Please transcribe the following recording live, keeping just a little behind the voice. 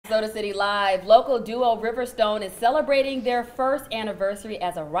Soda City Live. Local duo Riverstone is celebrating their first anniversary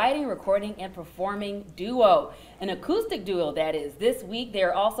as a writing, recording, and performing duo. An acoustic duo, that is. This week,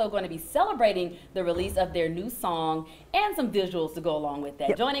 they're also going to be celebrating the release of their new song and some visuals to go along with that.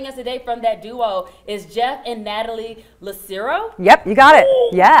 Yep. Joining us today from that duo is Jeff and Natalie Lucero. Yep, you got it.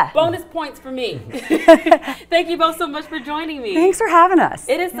 Yeah. Bonus points for me. Thank you both so much for joining me. Thanks for having us.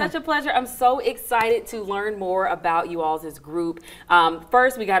 It is such a pleasure. I'm so excited to learn more about you all's group.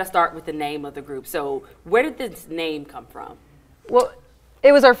 First, we got to start with the name of the group. So where did this name come from? Well,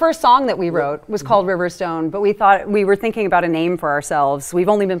 it was our first song that we wrote. It was called Riverstone, but we were thinking about a name for ourselves. We've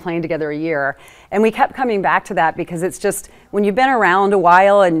only been playing together a year, and we kept coming back to that because it's just when you've been around a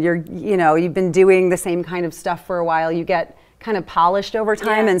while and you've been doing the same kind of stuff for a while, you get kind of polished over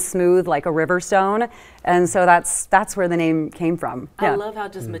time and smooth like a riverstone, and so that's where the name came from. I love how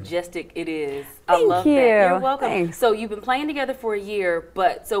just majestic it is. Thank I love you. that. You're welcome. Thanks. So you've been playing together for a year,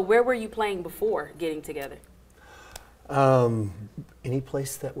 but so where were you playing before getting together? Any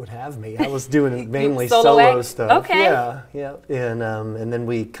place that would have me. I was doing mainly Solo solo stuff. Okay. Yeah. And then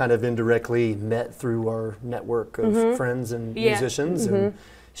we kind of indirectly met through our network of friends and musicians. And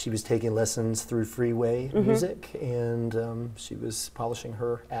she was taking lessons through Freeway Music, and she was polishing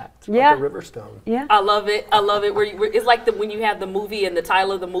her act like a Riverstone. Yeah. I love it. I love it. It's like when you have the movie and the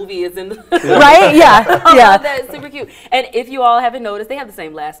title of the movie is in the Right? Yeah. I love that. It's super cute. And if you all haven't noticed, they have the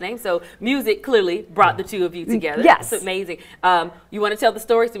same last name. So music clearly brought the two of you together. Yes. It's amazing. You want to tell the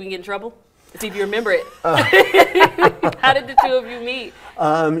story so we can get in trouble? See if you remember it. How did the two of you meet?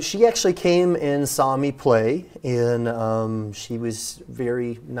 She actually came and saw me play, and she was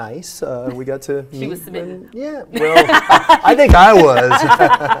very nice. We got to meet. She was smitten. Yeah, well, I think I was.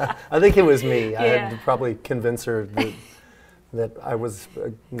 I think it was me. I had to probably convince her that I was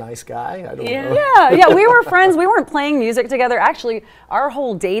a nice guy. I don't know. Yeah, we were friends. We weren't playing music together. Actually, our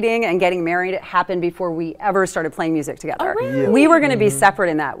whole dating and getting married happened before we ever started playing music together. Oh, really? Yeah. We were going to be separate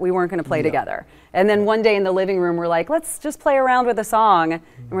in that. We weren't going to play together. And then one day in the living room, we're like, let's just play around with a song. And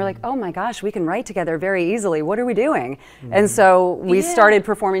we're like, oh my gosh, we can write together very easily. What are we doing? And so we started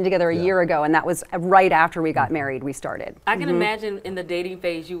performing together a year ago, and that was right after we got married, we started. I can imagine in the dating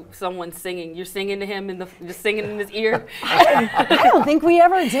phase, someone singing. You're singing to him just singing in his ear. I don't think we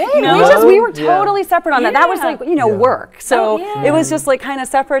ever did. No? We were totally separate on that. That was like, work. So it was just like kind of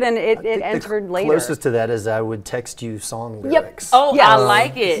separate, and it entered later. Closest to that is I would text you song lyrics. Oh, Yes. I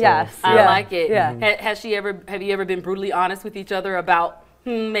like it. Yes. I like it. Yeah. Have you ever been brutally honest with each other about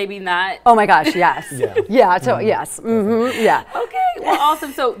maybe not? Oh my gosh, yes. Yes. Yeah. Okay, well,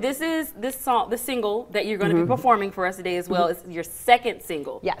 awesome. So this single that you're going to be performing for us today as well is your second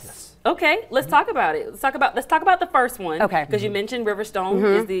single. Yes. Okay, let's talk about it. Let's talk about the first one. Okay. Because you mentioned Riverstone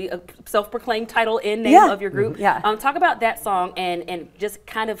is the self-proclaimed title and name of your group. Yeah. Talk about that song and just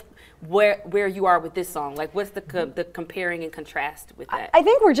kind of where you are with this song. Like, what's the comparing and contrast with that? I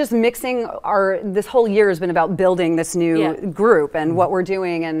think we're just mixing this whole year has been about building this new group and what we're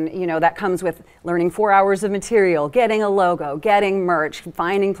doing, and that comes with learning 4 hours of material, getting a logo, getting merch,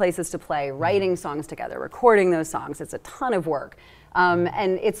 finding places to play, writing songs together, recording those songs. It's a ton of work.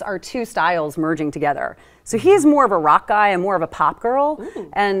 And it's our two styles merging together. So he's more of a rock guy, and more of a pop girl.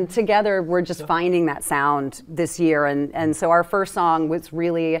 And together we're just finding that sound this year. And so our first song was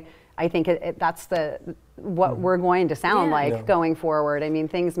really, I think that's what we're going to sound like going forward. I mean,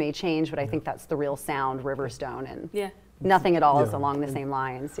 things may change, but I think that's the real sound, Riverstone, and Nothing at All is along the same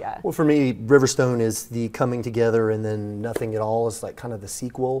lines. Well, for me, Riverstone is the coming together, and then Nothing at All is like kind of the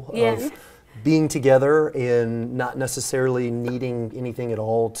sequel of being together and not necessarily needing anything at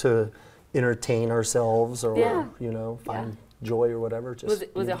all to entertain ourselves or find joy or whatever.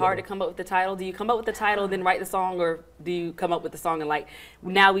 Just was it hard to come up with the title? Do you come up with the title and then write the song, or do you come up with the song and like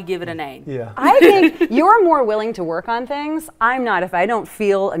now we give it a name? Yeah. I think you're more willing to work on things. I'm not. If I don't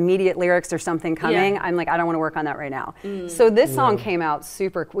feel immediate lyrics or something coming, I'm like, I don't want to work on that right now. So this song came out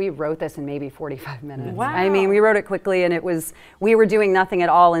we wrote this in maybe 45 minutes. Wow. I mean, we wrote it quickly, and we were doing nothing at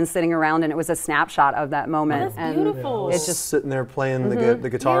all and sitting around, and it was a snapshot of that moment. That's beautiful. It's just sitting there playing the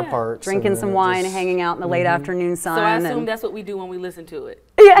guitar parts, drinking some wine, hanging out in the late afternoon sun. So I assume that's what we do when we listen to it.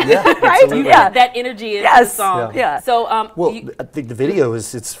 Right? That energy in the song. So I think the video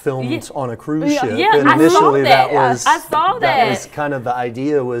it's filmed on a cruise ship, Yeah, and I initially saw that. I saw that. That was kind of the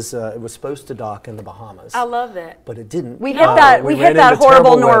idea was it was supposed to dock in the Bahamas. I love that. But it didn't. We hit that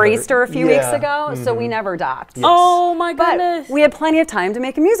horrible nor'easter a few weeks ago, so we never docked. Yes. Oh my goodness. But we had plenty of time to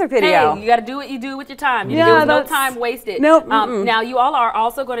make a music video. Hey, you got to do what you do with your time. There was no time wasted. Nope. Now you all are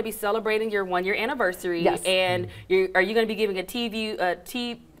also going to be celebrating your 1-year anniversary, and are you going to be giving a tease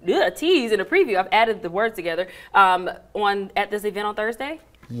and a preview? I've added the words together at this event on Thursday.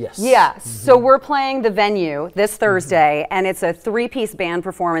 Yes. Yeah, so we're playing the Venue this Thursday, and it's a 3-piece band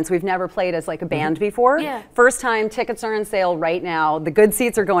performance. We've never played as like a band before. Yeah. First time, tickets are on sale right now. The good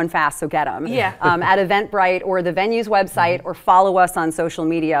seats are going fast, so get them. Yeah. At Eventbrite or the Venue's website, or follow us on social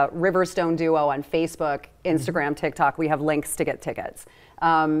media, Riverstone Duo on Facebook, Instagram, TikTok. We have links to get tickets.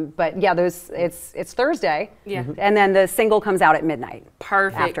 But yeah, it's Thursday. Yeah. And then the single comes out at midnight.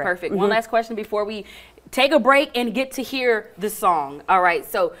 Perfect, perfect. One last question before we take a break and get to hear the song. All right,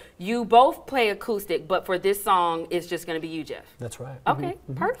 so you both play acoustic, but for this song, it's just going to be you, Jeff. That's right. Okay,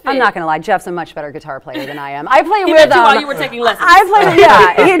 perfect. I'm not going to lie, Jeff's a much better guitar player than I am. I play He rhythm. met you while you were taking lessons. I play,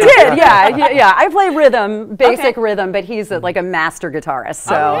 yeah, he did, yeah. I play rhythm, basic rhythm, but he's like a master guitarist.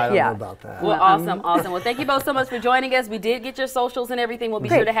 So I don't yeah. know about that. Well, awesome. Well, thank you both so much for joining us. We did get your socials and everything. We'll be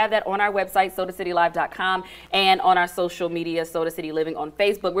sure to have that on our website, SodaCityLive.com, and on our social media, Soda City Living on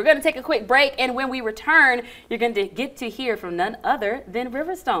Facebook. We're going to take a quick break, and when we return, you're going to get to hear from none other than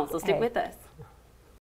Riverstone. So stick with us.